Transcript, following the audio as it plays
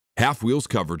Half-Wheel's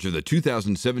coverage of the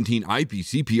 2017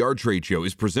 IPCPR Trade Show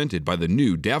is presented by the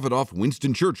new Davidoff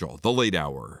Winston Churchill, the late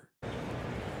hour.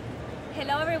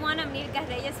 Hello everyone, I'm Nilka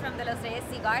Reyes from the Los Reyes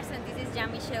Cigars, and this is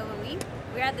Jean-Michel Louis.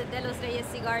 We're at the Los Reyes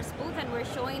Cigars booth and we're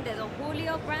showing the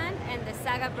Julio brand and the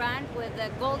Saga brand with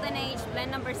the Golden Age blend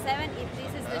number 7.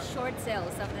 This is the short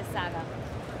sales of the Saga.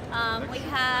 We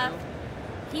have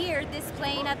here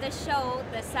displaying at the show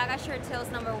the Saga short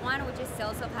sales number 1, which is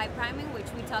sales of high priming,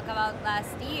 which we talked about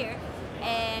last year,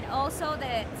 and also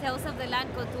the sales of the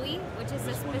Lancotui, which is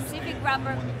a specific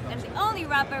wrapper and the only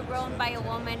wrapper grown by a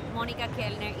woman, Monica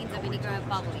Kellner, in Dominican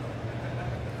Republic.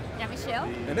 Jean-Michel?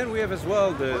 And then we have as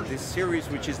well this series,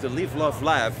 which is the Live, Love,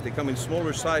 Laugh. They come in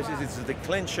smaller sizes. It's the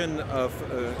declension of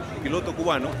Piloto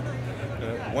Cubano.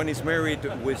 One is married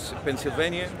with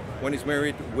Pennsylvania, one is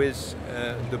married with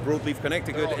the broadleaf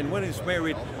Connecticut, and one is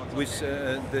married with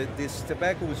this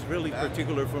tobacco is really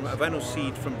particular from Havana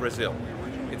seed from Brazil.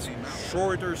 It's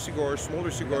shorter cigars,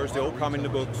 smaller cigars. They all come in the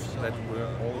books that we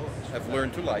all have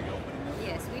learned to like.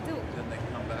 Yes, we do. Then they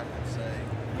come back and say,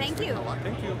 Thank you.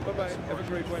 Thank you. Bye-bye. Have a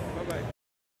great one. Bye-bye.